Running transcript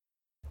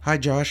Hi,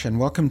 Josh, and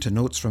welcome to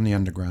Notes from the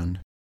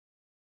Underground.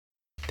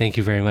 Thank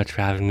you very much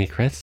for having me,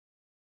 Chris.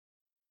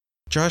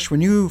 Josh,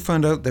 when you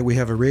found out that we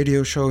have a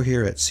radio show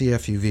here at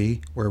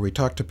CFUV where we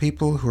talk to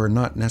people who are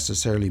not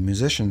necessarily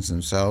musicians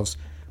themselves,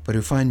 but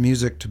who find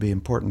music to be an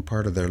important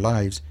part of their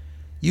lives,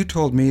 you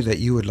told me that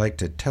you would like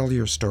to tell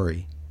your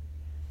story.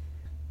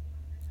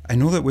 I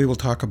know that we will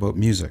talk about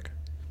music,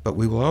 but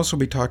we will also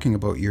be talking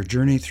about your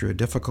journey through a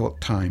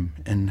difficult time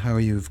and how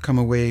you've come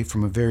away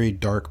from a very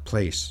dark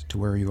place to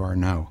where you are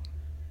now.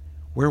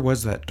 Where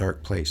was that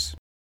dark place?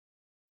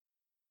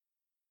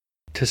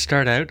 To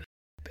start out,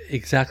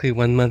 exactly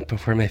 1 month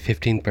before my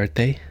 15th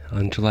birthday,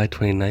 on July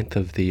 29th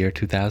of the year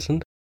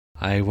 2000,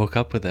 I woke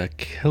up with a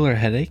killer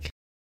headache,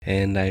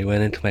 and I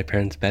went into my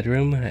parents'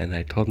 bedroom, and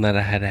I told them that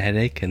I had a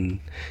headache,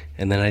 and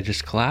then I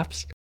just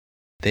collapsed.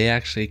 They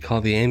actually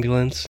called the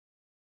ambulance.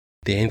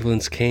 The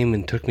ambulance came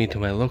and took me to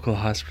my local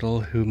hospital,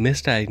 who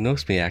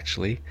misdiagnosed me,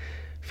 actually,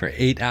 for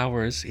 8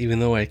 hours, even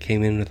though I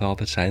came in with all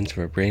the signs of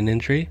a brain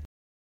injury.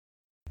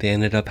 They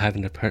ended up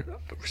having to put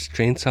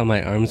restraints on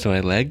my arms and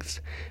my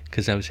legs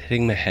because I was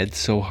hitting my head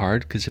so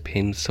hard because the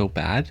pain was so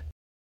bad.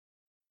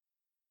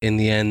 In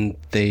the end,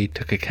 they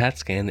took a CAT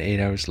scan 8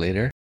 hours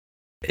later.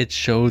 It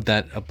showed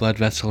that a blood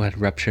vessel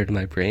had ruptured in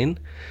my brain,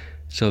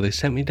 so they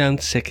sent me down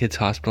to Sick Kids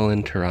Hospital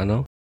in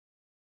Toronto.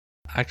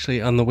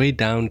 Actually, on the way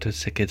down to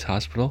Sick Kids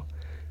Hospital,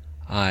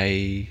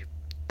 I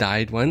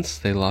died once.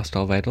 They lost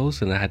all vitals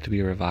and I had to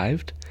be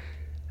revived.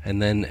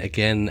 And then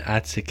again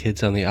at Sick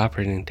Kids on the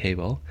operating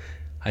table,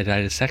 I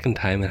died a second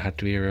time and had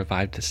to be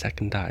revived a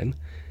second time.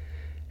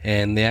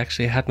 And they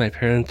actually had my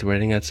parents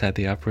waiting outside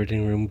the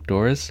operating room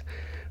doors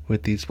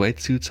with these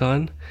white suits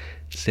on,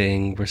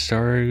 saying, we're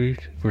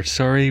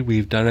sorry,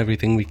 we've done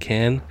everything we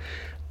can,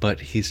 but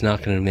he's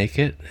not going to make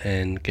it,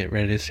 and get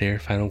ready to say our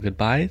final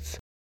goodbyes.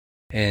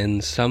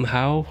 And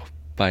somehow,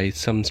 by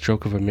some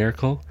stroke of a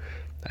miracle,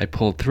 I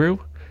pulled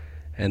through,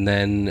 and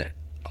then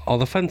all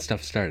the fun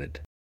stuff started.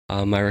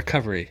 My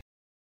recovery.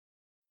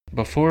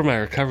 Before my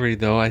recovery,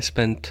 though, I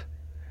spent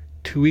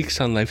 2 weeks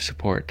on life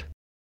support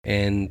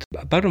and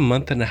about a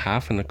month and a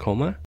half in a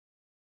coma.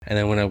 And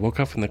then when I woke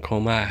up from the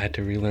coma, I had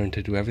to relearn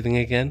to do everything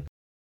again.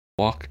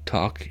 Walk,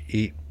 talk,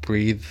 eat,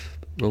 breathe,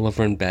 roll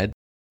over in bed,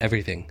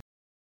 everything.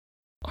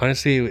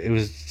 Honestly, it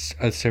was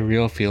a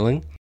surreal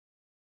feeling.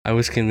 I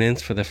was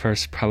convinced for the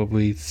first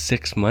probably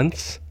 6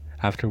 months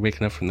after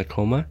waking up from the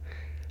coma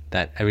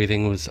that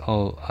everything was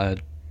all a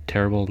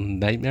terrible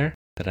nightmare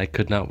that I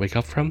could not wake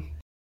up from.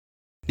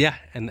 Yeah,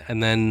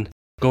 and then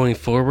going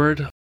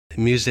forward,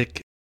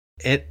 music,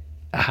 it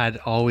had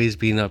always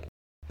been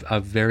a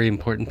very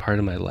important part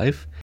of my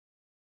life.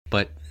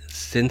 But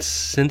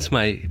since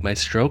my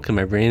stroke and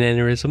my brain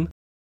aneurysm,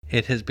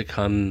 it has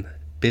become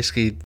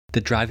basically the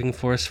driving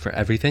force for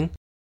everything.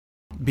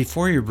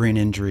 Before your brain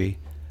injury,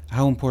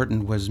 how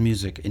important was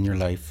music in your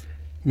life?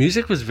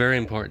 Music was very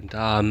important.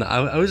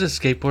 I was a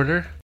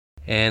skateboarder,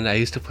 and I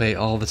used to play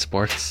all the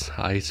sports.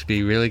 I used to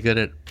be really good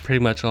at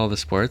pretty much all the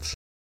sports.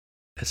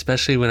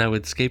 Especially when I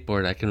would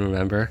skateboard, I can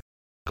remember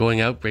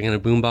going out, bringing a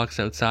boombox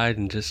outside,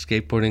 and just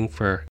skateboarding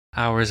for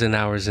hours and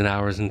hours and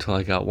hours until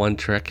I got one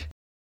trick.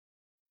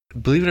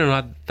 Believe it or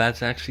not,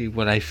 that's actually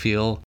what I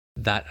feel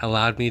that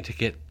allowed me to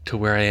get to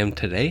where I am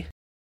today,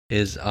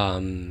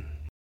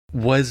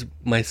 was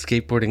my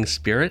skateboarding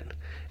spirit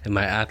and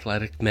my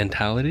athletic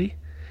mentality,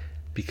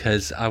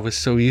 because I was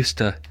so used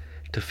to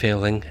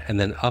failing and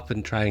then up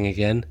and trying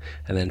again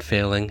and then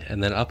failing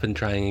and then up and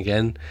trying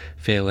again,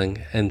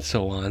 failing, and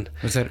so on.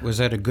 Was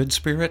that a good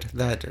spirit,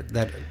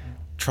 that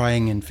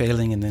trying and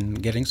failing and then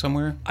getting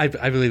somewhere? I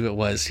believe it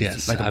was,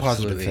 yes. Like a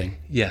absolutely. Positive thing.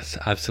 Yes,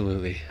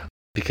 absolutely.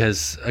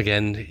 Because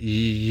again,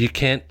 you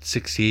can't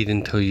succeed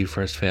until you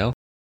first fail.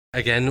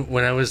 Again,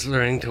 when I was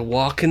learning to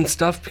walk and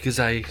stuff, because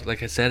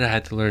like I said, I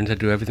had to learn to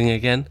do everything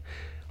again.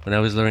 When I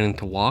was learning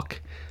to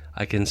walk,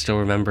 I can still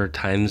remember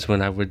times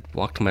when I would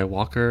walk to my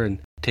walker and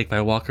take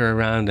my walker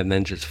around and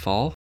then just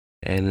fall.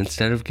 And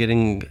instead of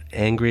getting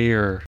angry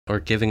or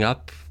giving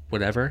up,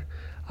 whatever,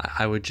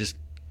 I would just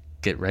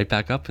get right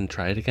back up and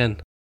try it again.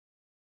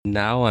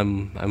 Now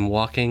I'm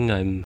walking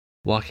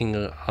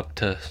up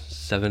to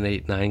 7,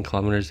 8, 9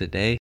 kilometers a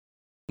day.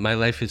 My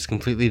life is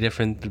completely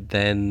different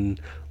than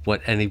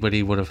what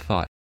anybody would have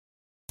thought.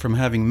 From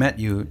having met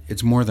you,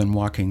 it's more than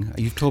walking.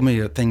 You've told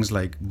me things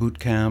like boot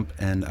camp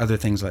and other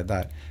things like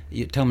that.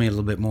 You tell me a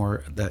little bit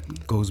more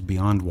that goes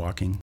beyond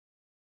walking.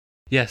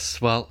 Yes,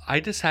 well,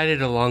 I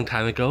decided a long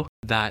time ago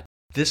that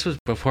this was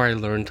before I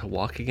learned to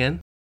walk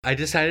again. I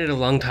decided a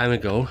long time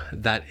ago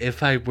that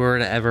if I were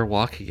to ever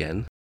walk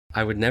again,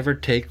 I would never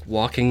take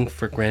walking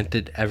for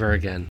granted ever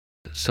again.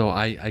 So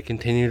I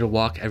continue to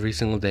walk every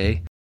single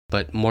day,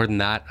 but more than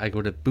that, I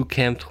go to boot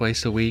camp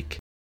twice a week.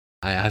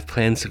 I have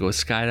plans to go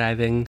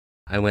skydiving.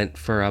 I went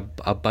for a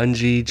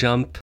bungee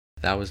jump.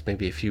 That was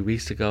maybe a few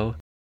weeks ago.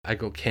 I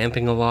go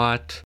camping a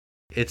lot.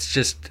 It's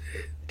just,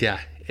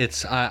 yeah,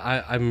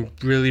 I'm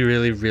really,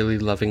 really, really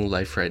loving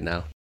life right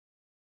now.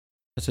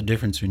 What's the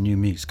difference between you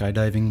and me?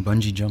 Skydiving,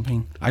 bungee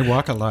jumping? I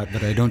walk a lot,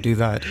 but I don't do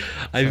that.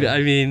 I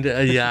mean,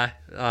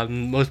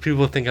 most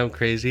people think I'm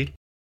crazy,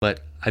 but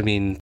I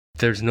mean,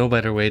 there's no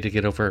better way to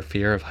get over a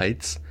fear of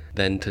heights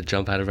than to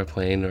jump out of a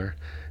plane or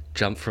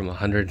jump from a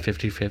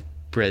 155th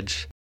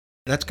bridge.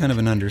 That's kind of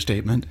an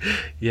understatement.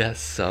 Yes,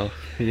 so,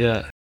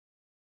 yeah.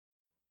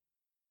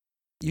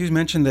 You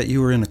mentioned that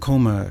you were in a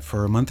coma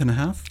for a month and a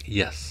half?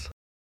 Yes.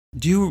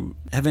 Do you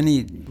have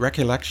any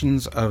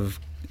recollections of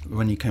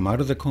when you came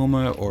out of the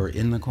coma or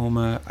in the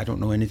coma? I don't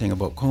know anything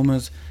about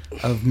comas,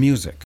 of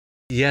music.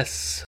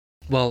 Yes.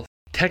 Well,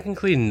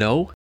 technically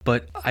no,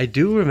 but I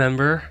do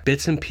remember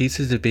bits and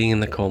pieces of being in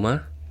the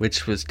coma,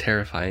 which was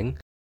terrifying.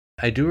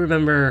 I do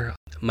remember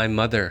my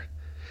mother.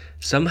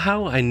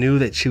 Somehow I knew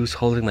that she was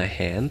holding my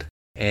hand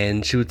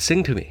and she would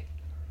sing to me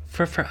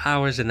for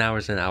hours and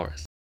hours and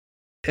hours.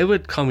 It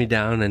would calm me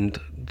down and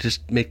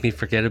just make me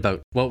forget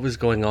about what was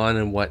going on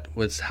and what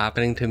was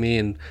happening to me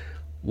and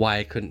why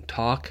I couldn't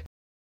talk.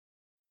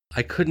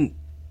 I couldn't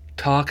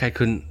talk, I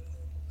couldn't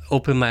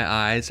open my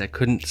eyes, I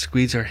couldn't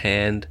squeeze her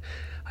hand.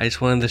 I just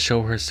wanted to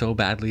show her so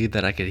badly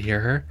that I could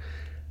hear her,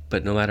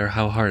 but no matter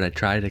how hard I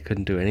tried, I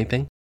couldn't do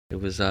anything. It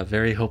was a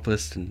very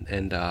hopeless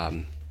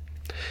and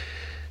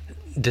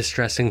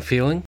distressing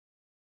feeling.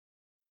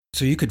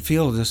 So you could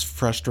feel this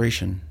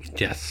frustration.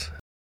 Yes.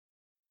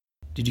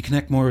 Did you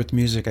connect more with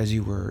music as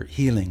you were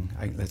healing,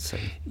 let's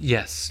say?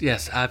 Yes,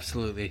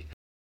 absolutely.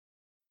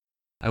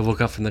 I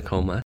woke up from the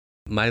coma.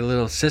 My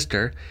little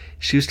sister,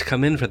 she used to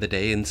come in for the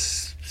day and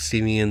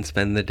see me and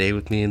spend the day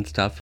with me and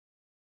stuff.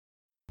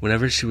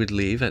 Whenever she would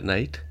leave at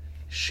night,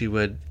 she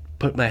would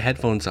put my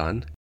headphones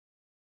on.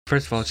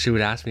 First of all, she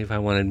would ask me if I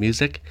wanted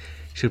music.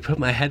 She would put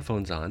my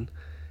headphones on,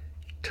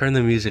 turn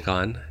the music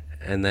on,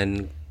 and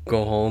then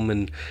go home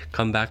and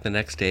come back the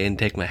next day and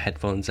take my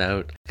headphones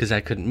out because I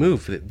couldn't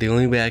move. The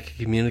only way I could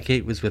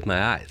communicate was with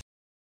my eyes.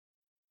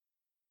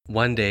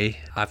 One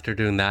day, after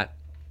doing that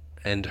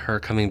and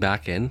her coming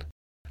back in,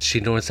 she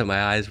noticed that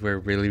my eyes were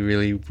really,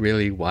 really,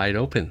 really wide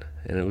open,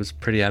 and it was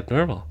pretty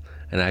abnormal.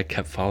 And I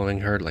kept following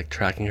her, like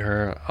tracking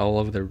her all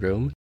over the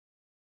room.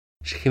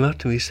 She came up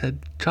to me and said,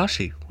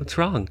 "Joshy, what's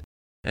wrong?"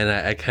 And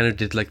I kind of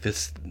did like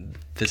this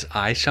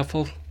eye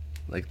shuffle,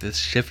 like this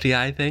shifty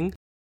eye thing.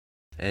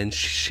 And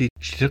she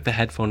took the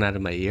headphone out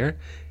of my ear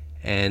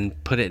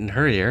and put it in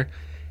her ear,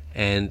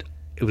 and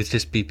it was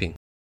just beeping.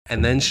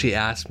 And then she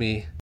asked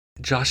me,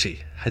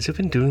 "Joshy, has it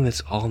been doing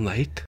this all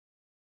night?"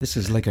 This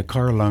is like a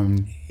car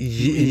alarm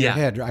in your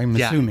head, I'm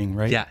assuming,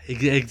 right? Yeah,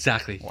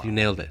 exactly. Wow. You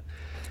nailed it.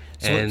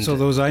 So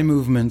those eye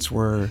movements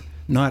were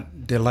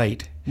not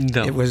delight.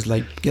 No. It was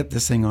like, get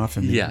this thing off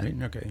of me, right?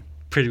 Okay.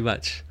 Pretty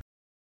much.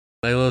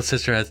 My little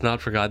sister has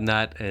not forgotten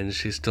that, and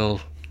she still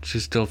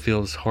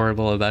feels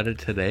horrible about it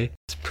today.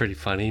 It's pretty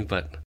funny,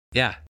 but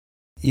yeah.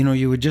 You know,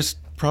 you would just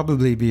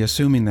probably be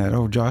assuming that,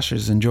 oh, Josh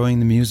is enjoying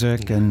the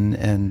music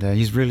and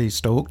he's really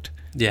stoked.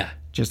 Yeah.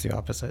 Just the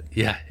opposite.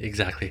 Yeah,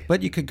 exactly.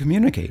 But you could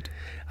communicate.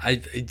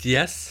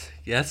 Yes.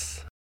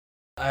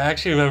 I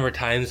actually remember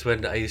times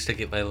when I used to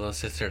get my little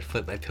sister to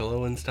flip my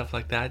pillow and stuff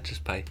like that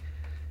just by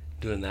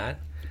doing that.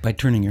 By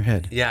turning your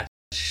head. Yeah.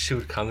 She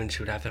would come and she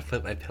would have to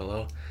flip my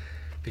pillow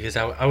because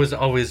I was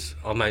always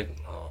on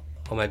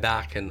my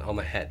back and on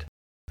my head.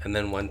 And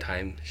then one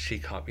time she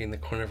caught me in the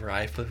corner of her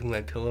eye flipping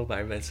my pillow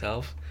by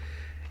myself.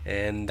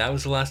 And that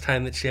was the last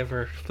time that she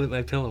ever flipped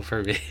my pillow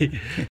for me.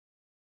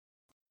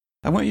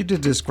 I want you to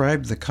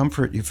describe the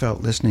comfort you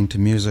felt listening to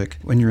music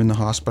when you were in the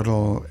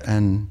hospital.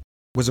 And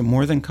was it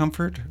more than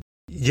comfort?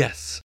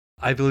 Yes.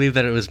 I believe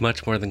that it was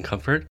much more than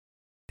comfort.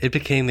 It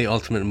became the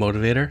ultimate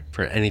motivator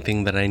for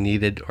anything that I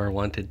needed or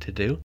wanted to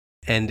do.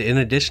 And in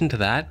addition to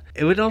that,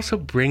 it would also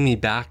bring me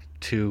back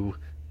to,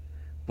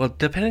 well,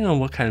 depending on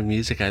what kind of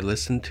music I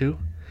listened to,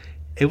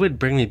 it would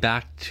bring me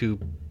back to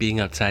being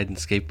outside and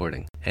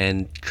skateboarding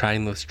and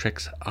trying those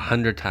tricks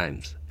 100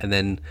 times and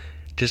then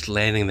just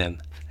landing them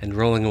and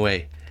rolling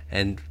away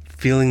and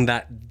feeling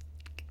that,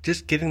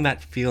 just getting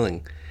that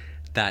feeling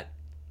that,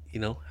 you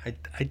know,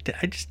 I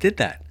just did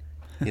that,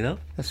 you know?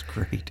 That's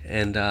great.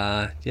 And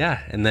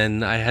and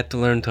then I had to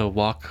learn to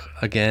walk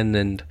again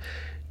and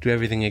do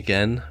everything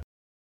again.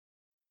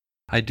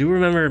 I do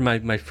remember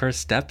my first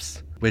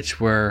steps,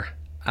 which were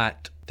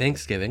at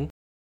Thanksgiving.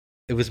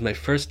 It was my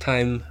first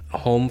time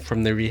home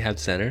from the rehab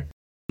center.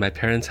 My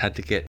parents had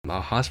to get a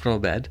hospital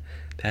bed.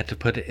 They had to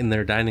put it in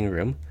their dining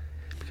room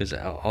because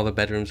all the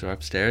bedrooms were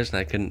upstairs and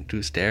I couldn't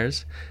do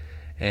stairs.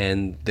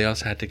 And they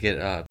also had to get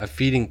a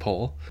feeding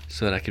pole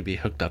so that I could be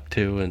hooked up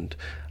to and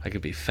I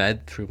could be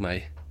fed through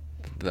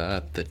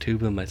the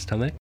tube in my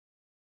stomach.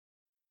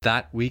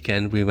 That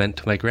weekend we went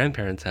to my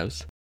grandparents'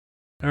 house.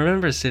 I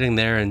remember sitting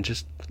there and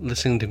just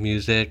listening to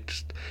music,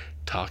 just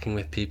talking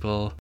with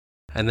people.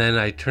 And then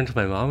I turned to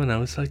my mom and I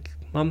was like,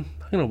 "Mom,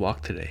 I'm going to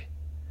walk today."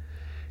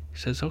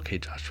 She says, "Okay,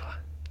 Joshua."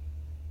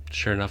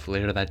 Sure enough,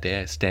 later that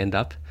day I stand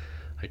up.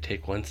 I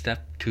take 1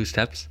 step, 2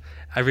 steps.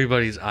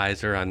 Everybody's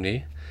eyes are on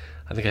me.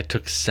 I think I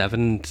took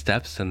 7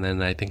 steps and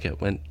then I think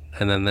it went,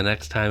 and then the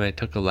next time I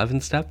took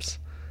 11 steps.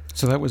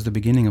 So that was the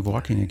beginning of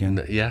walking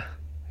again. Yeah.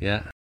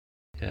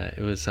 It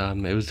was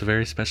a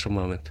very special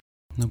moment.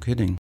 No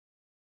kidding.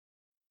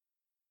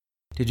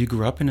 Did you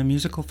grow up in a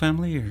musical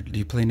family or do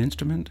you play an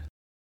instrument?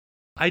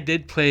 I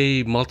did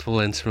play multiple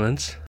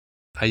instruments.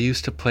 I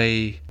used to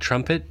play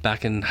trumpet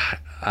back in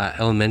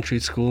elementary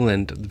school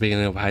and the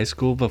beginning of high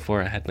school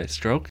before I had my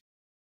stroke.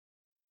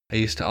 I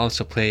used to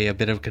also play a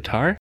bit of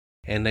guitar,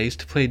 and I used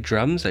to play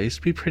drums. I used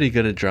to be pretty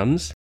good at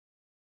drums.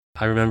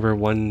 I remember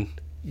one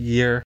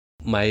year,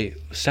 my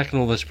second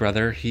oldest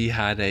brother, he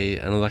had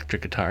an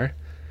electric guitar,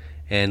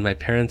 and my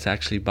parents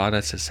actually bought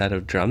us a set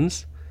of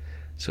drums.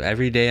 So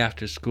every day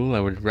after school, I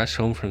would rush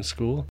home from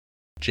school.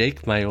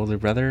 Jake, my older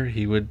brother,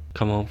 he would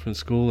come home from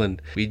school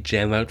and we'd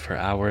jam out for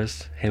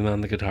hours. Him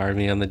on the guitar,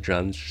 me on the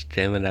drums, just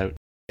jamming out.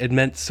 It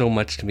meant so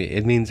much to me.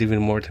 It means even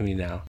more to me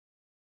now.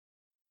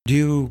 Do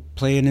you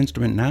play an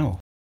instrument now?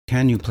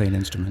 Can you play an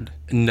instrument?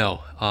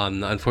 No.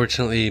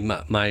 Unfortunately,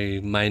 my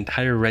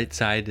entire right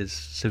side is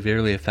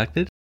severely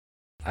affected.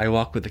 I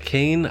walk with a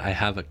cane. I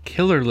have a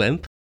killer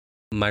limp.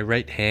 My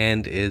right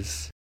hand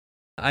is...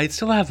 I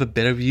still have a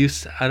bit of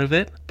use out of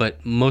it,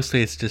 but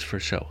mostly it's just for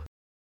show.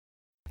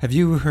 Have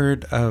you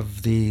heard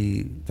of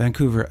the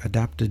Vancouver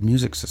Adapted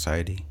Music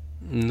Society?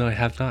 No, I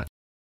have not.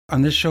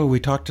 On this show, we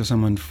talked to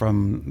someone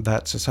from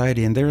that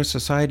society, and they're a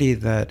society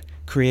that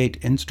create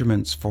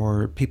instruments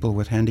for people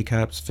with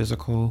handicaps,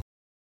 physical.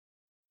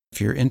 If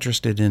you're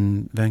interested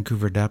in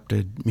Vancouver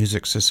Adapted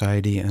Music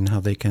Society and how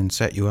they can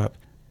set you up,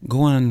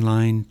 go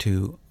online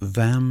to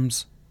VAMS.org.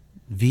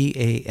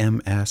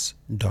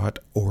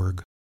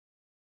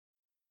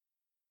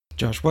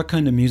 Josh, what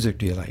kind of music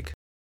do you like?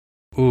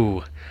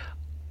 Ooh,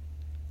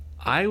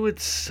 I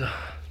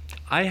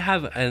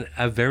have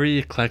a very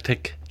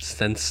eclectic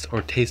sense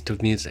or taste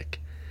of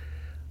music.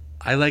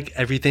 I like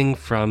everything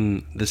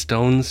from the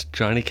Stones,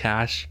 Johnny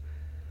Cash,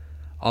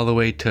 all the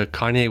way to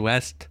Kanye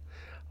West,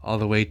 all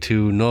the way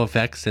to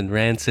NoFX and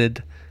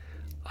Rancid.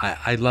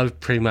 I love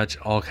pretty much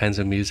all kinds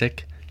of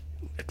music,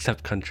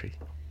 except country.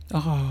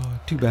 Oh,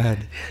 too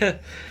bad.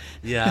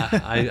 Yeah,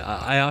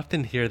 I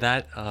often hear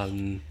that.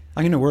 I'm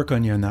going to work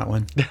on you on that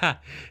one.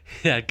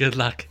 Yeah, good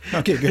luck.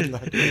 Okay, good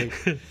luck.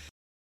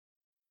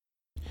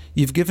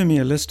 You've given me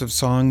a list of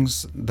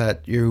songs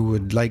that you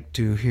would like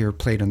to hear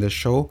played on this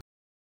show.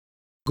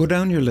 Go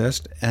down your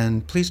list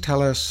and please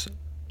tell us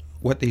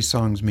what these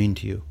songs mean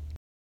to you.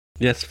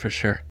 Yes, for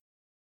sure.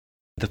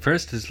 The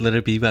first is Let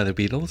It Be by the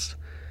Beatles,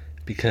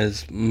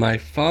 because my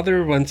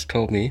father once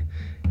told me,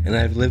 and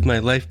I've lived my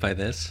life by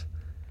this,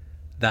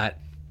 that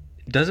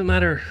it doesn't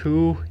matter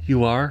who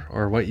you are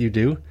or what you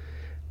do,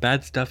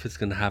 bad stuff is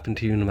going to happen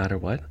to you no matter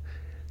what.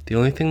 The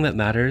only thing that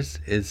matters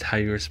is how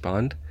you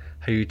respond,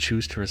 how you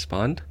choose to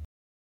respond.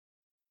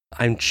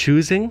 I'm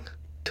choosing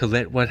to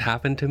let what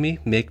happened to me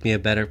make me a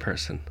better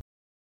person.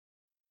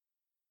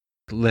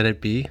 Let It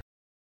Be.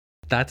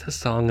 That's a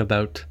song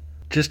about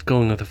just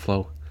going with the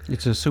flow.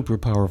 It's a super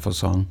powerful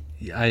song.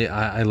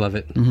 I love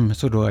it.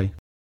 So do I.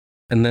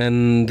 And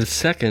then the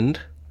second,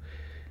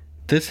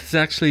 this is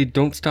actually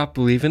Don't Stop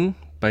Believin'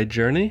 by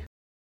Journey.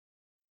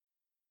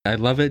 I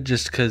love it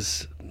just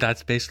because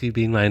that's basically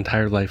been my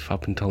entire life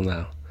up until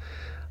now.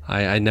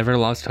 I never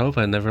lost hope,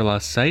 I never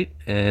lost sight,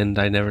 and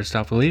I never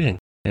stopped believing.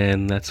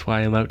 And that's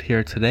why I'm out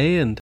here today,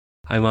 and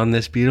I'm on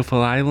this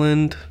beautiful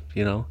island,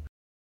 you know.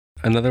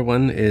 Another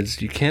one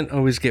is You Can't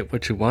Always Get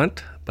What You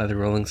Want by the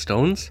Rolling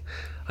Stones.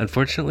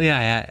 Unfortunately,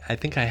 I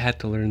think I had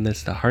to learn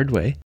this the hard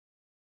way.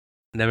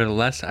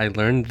 Nevertheless, I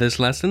learned this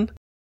lesson.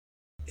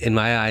 In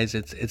my eyes,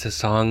 it's a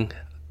song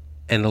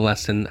and a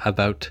lesson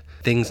about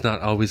things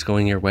not always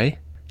going your way.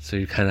 So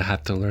you kind of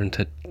have to learn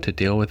to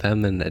deal with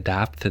them and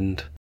adapt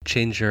and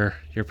change your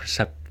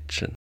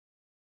perception.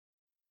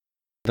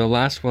 The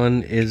last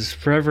one is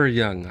Forever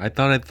Young. I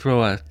thought I'd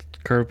throw a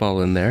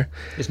curveball in there.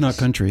 It's not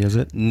country, is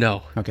it?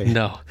 No. Okay.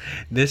 No.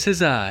 This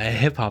is a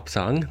hip-hop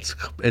song.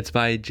 It's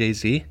by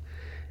Jay-Z.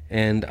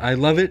 And I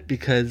love it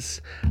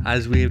because,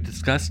 as we have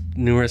discussed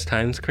numerous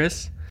times,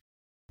 Chris,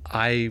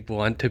 I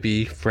want to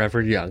be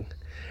forever young.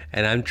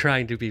 And I'm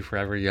trying to be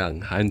forever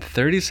young. I'm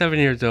 37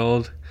 years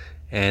old,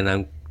 and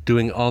I'm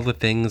doing all the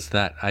things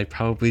that I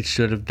probably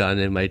should have done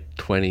in my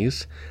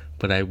 20s,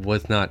 but I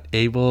was not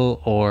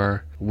able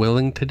or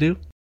willing to do.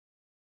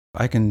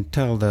 I can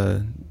tell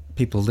the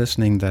people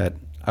listening that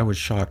I was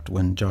shocked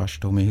when Josh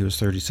told me he was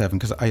 37,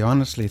 because I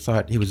honestly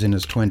thought he was in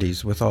his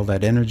 20s with all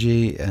that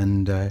energy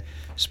and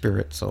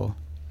spirit. So,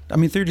 I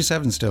mean,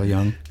 37 is still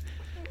young.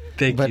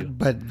 Thank you.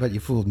 But you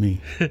fooled me.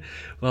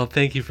 Well,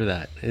 thank you for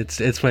that. It's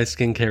my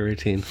skincare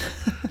routine.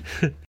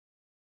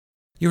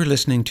 You're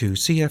listening to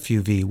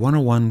CFUV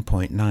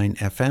 101.9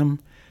 FM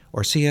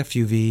or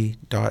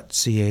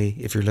cfuv.ca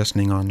if you're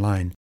listening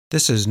online.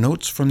 This is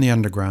Notes from the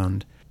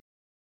Underground.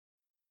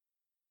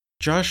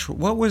 Josh,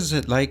 what was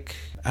it like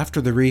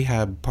after the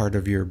rehab part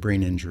of your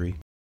brain injury?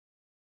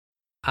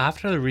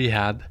 After the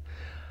rehab,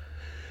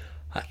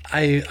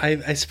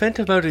 I spent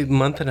about a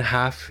month and a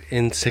half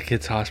in Sick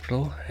Kids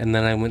Hospital, and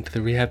then I went to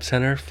the rehab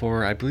center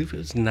for, I believe it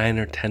was 9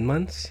 or 10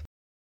 months.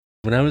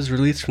 When I was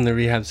released from the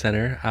rehab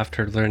center,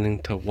 after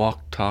learning to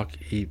walk, talk,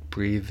 eat,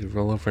 breathe,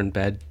 roll over in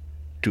bed,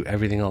 do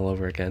everything all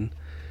over again,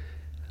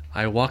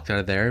 I walked out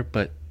of there,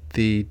 but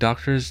the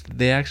doctors,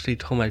 they actually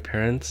told my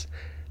parents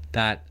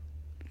that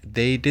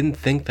they didn't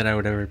think that I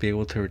would ever be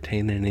able to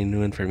retain any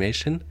new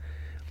information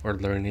or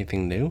learn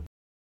anything new.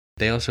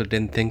 They also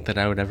didn't think that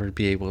I would ever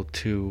be able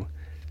to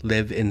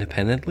live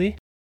independently.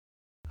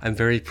 I'm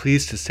very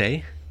pleased to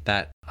say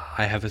that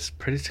I have a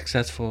pretty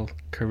successful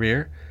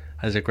career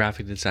as a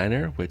graphic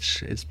designer,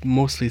 which is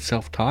mostly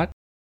self-taught.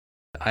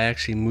 I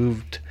actually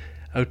moved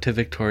out to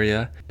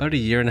Victoria about a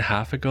year and a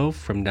half ago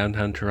from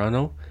downtown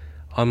Toronto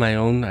on my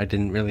own. I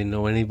didn't really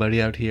know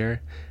anybody out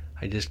here.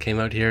 I just came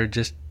out here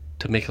just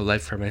to make a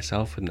life for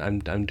myself, and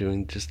I'm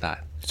doing just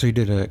that. So you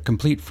did a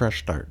complete fresh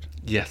start.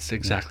 Yes,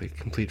 exactly.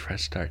 Yeah. Complete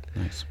fresh start.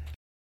 Nice.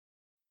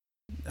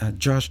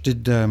 Josh,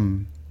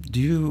 do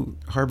you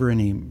harbor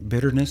any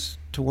bitterness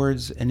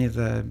towards any of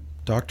the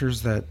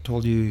doctors that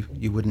told you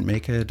you wouldn't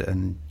make it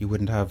and you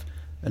wouldn't have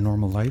a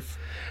normal life?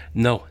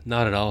 No,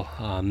 not at all.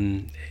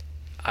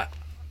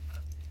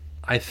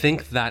 I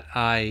think that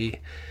I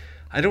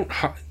don't...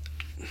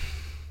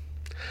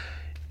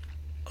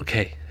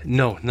 Okay,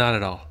 no, not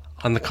at all.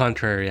 On the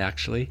contrary,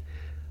 actually.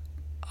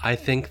 I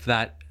think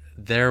that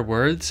their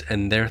words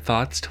and their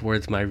thoughts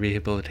towards my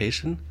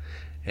rehabilitation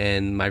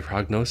and my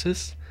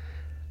prognosis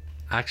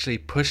actually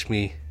pushed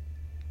me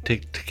to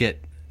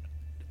get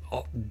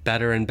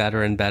better and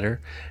better and better,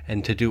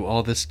 and to do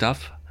all this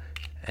stuff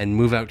and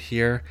move out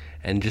here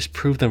and just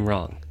prove them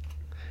wrong.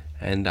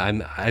 And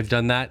I've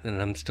done that,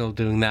 and I'm still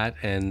doing that,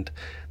 and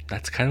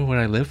that's kind of what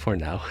I live for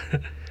now.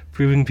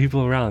 Proving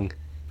people wrong.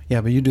 Yeah,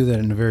 but you do that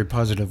in a very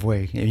positive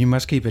way. You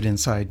must keep it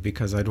inside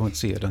because I don't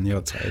see it on the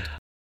outside.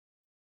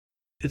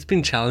 It's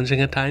been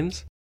challenging at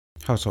times.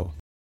 How so?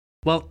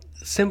 Well,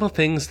 simple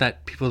things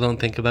that people don't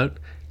think about,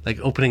 like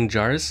opening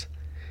jars.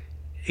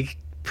 It's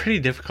pretty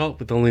difficult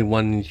with only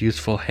one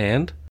useful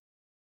hand.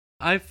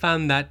 I've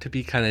found that to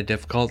be kind of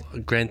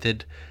difficult.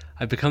 Granted,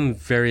 I've become a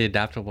very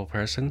adaptable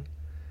person,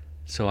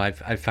 so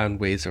I've found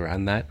ways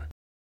around that.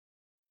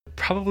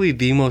 Probably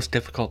the most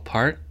difficult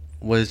part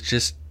was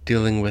just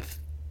dealing with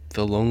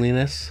the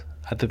loneliness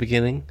at the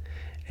beginning,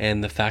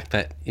 and the fact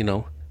that,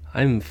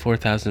 I'm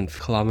 4,000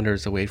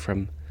 kilometers away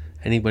from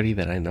anybody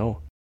that I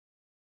know.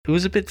 It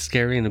was a bit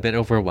scary and a bit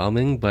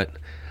overwhelming, but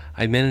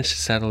I managed to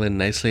settle in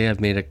nicely. I've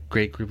made a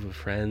great group of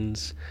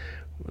friends.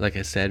 Like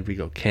I said, we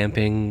go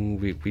camping.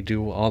 We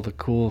do all the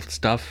cool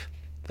stuff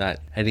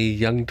that any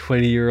young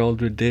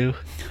 20-year-old would do.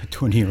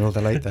 20-year-old,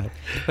 I like that.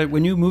 But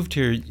when you moved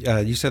here,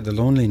 you said the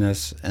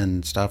loneliness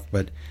and stuff,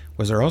 but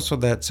was there also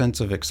that sense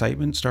of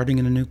excitement starting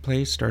in a new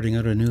place, starting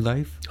out a new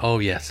life? Oh,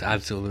 yes,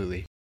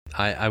 absolutely.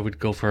 I would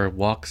go for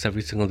walks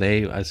every single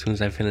day as soon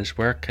as I finished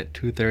work at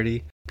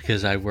 2:30,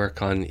 because I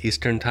work on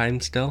Eastern time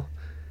still.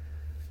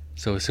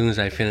 So as soon as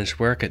I finished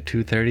work at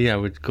 2:30, I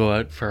would go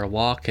out for a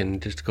walk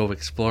and just go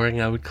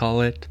exploring, I would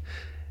call it,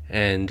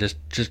 and just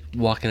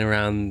walking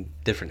around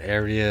different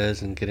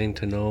areas and getting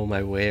to know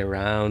my way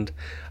around.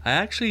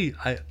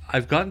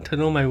 I've gotten to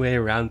know my way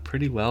around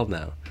pretty well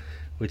now,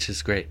 which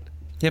is great.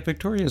 Yeah,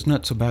 Victoria is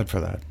not so bad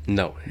for that.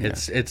 No,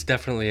 it's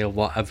definitely a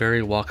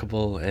very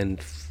walkable and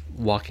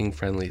walking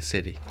friendly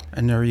city.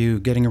 And are you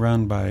getting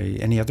around by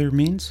any other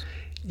means?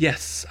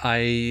 Yes,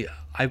 I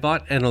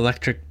bought an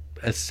electric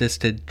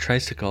assisted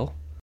tricycle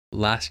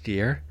last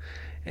year,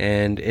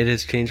 and it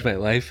has changed my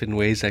life in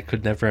ways I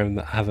could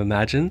never have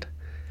imagined.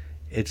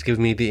 It's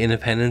given me the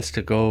independence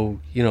to go,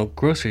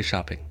 grocery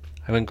shopping.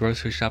 I went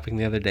grocery shopping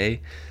the other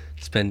day,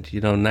 spent,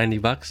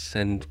 $90,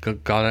 and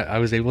I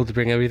was able to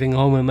bring everything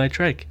home in my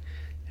trike.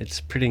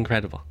 It's pretty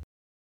incredible.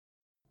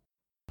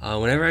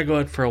 Whenever I go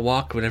out for a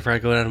walk, whenever I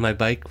go out on my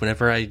bike,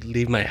 whenever I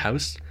leave my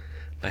house,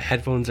 my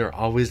headphones are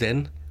always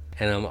in,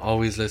 and I'm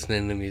always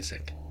listening to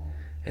music.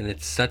 And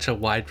it's such a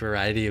wide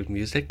variety of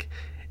music,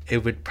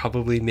 it would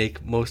probably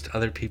make most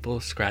other people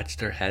scratch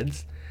their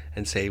heads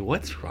and say,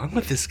 "What's wrong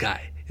with this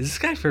guy? Is this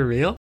guy for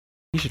real?"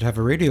 You should have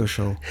a radio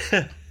show.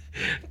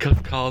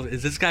 Called,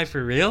 "Is this guy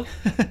for real?"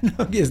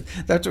 No, yes,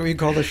 that's what we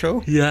call the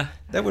show? Yeah.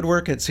 That would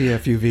work at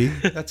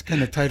CFUV. That's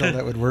kind of title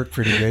that would work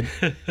pretty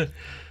good.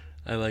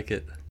 I like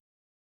it.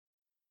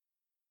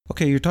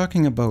 Okay, you're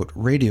talking about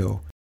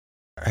radio.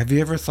 Have you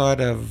ever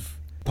thought of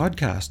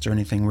podcasts or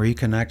anything where you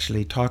can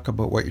actually talk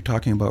about what you're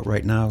talking about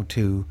right now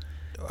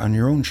on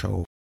your own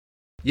show?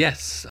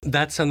 Yes,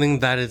 that's something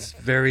that is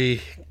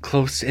very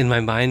close in my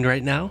mind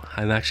right now.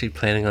 I'm actually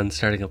planning on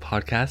starting a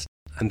podcast.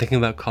 I'm thinking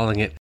about calling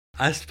it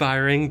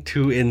Aspiring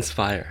to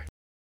Inspire.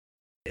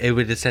 It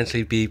would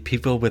essentially be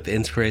people with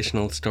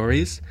inspirational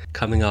stories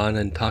coming on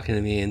and talking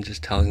to me and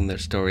just telling their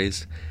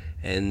stories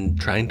and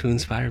trying to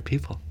inspire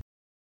people.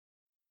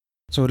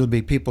 So it'll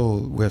be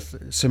people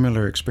with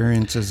similar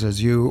experiences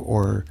as you,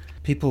 or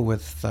people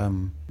with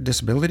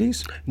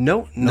disabilities?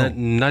 No.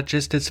 Not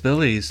just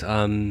disabilities.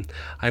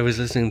 I was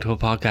listening to a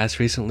podcast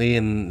recently,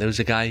 and there was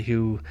a guy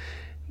who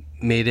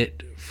made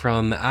it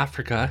from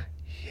Africa.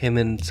 Him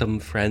and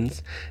some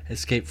friends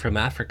escaped from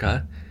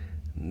Africa.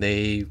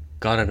 They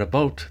got on a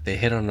boat. They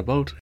hit on a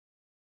boat.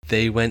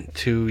 They went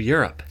to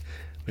Europe,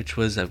 which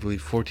was, I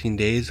believe, 14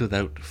 days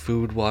without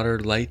food, water,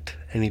 light,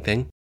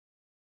 anything.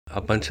 A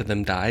bunch of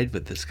them died,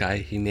 but this guy,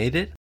 he made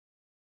it.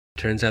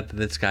 Turns out that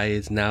this guy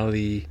is now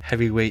the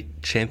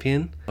heavyweight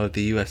champion of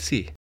the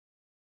UFC.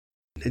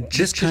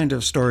 This kind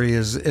of story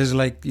is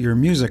like your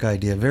music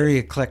idea, very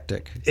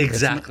eclectic.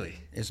 Exactly.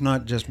 It's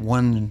not just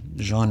one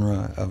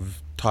genre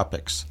of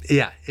topics.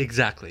 Yeah,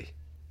 exactly.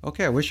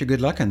 Okay, I wish you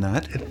good luck in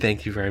that.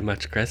 Thank you very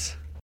much, Chris.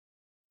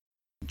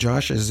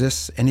 Josh, is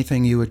this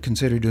anything you would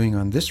consider doing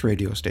on this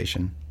radio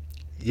station?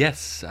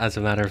 Yes, as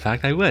a matter of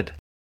fact, I would.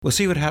 We'll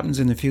see what happens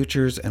in the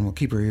futures, and we'll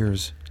keep our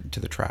ears to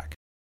the track.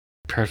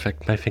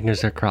 Perfect. My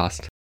fingers are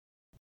crossed.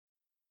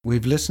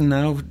 We've listened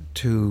now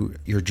to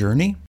your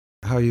journey,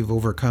 how you've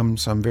overcome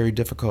some very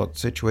difficult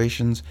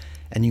situations,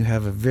 and you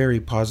have a very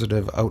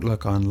positive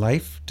outlook on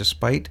life,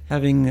 despite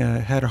having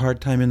had a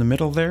hard time in the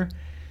middle there.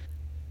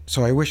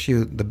 So I wish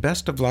you the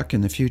best of luck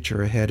in the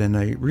future ahead, and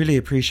I really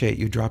appreciate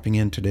you dropping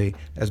in today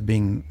as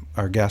being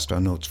our guest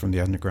on Notes from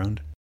the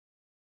Underground.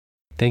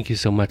 Thank you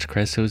so much,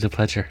 Chris. It was a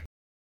pleasure.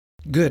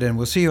 Good, and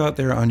we'll see you out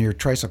there on your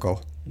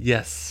tricycle.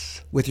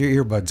 Yes. With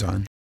your earbuds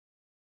on.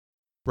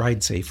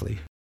 Ride safely.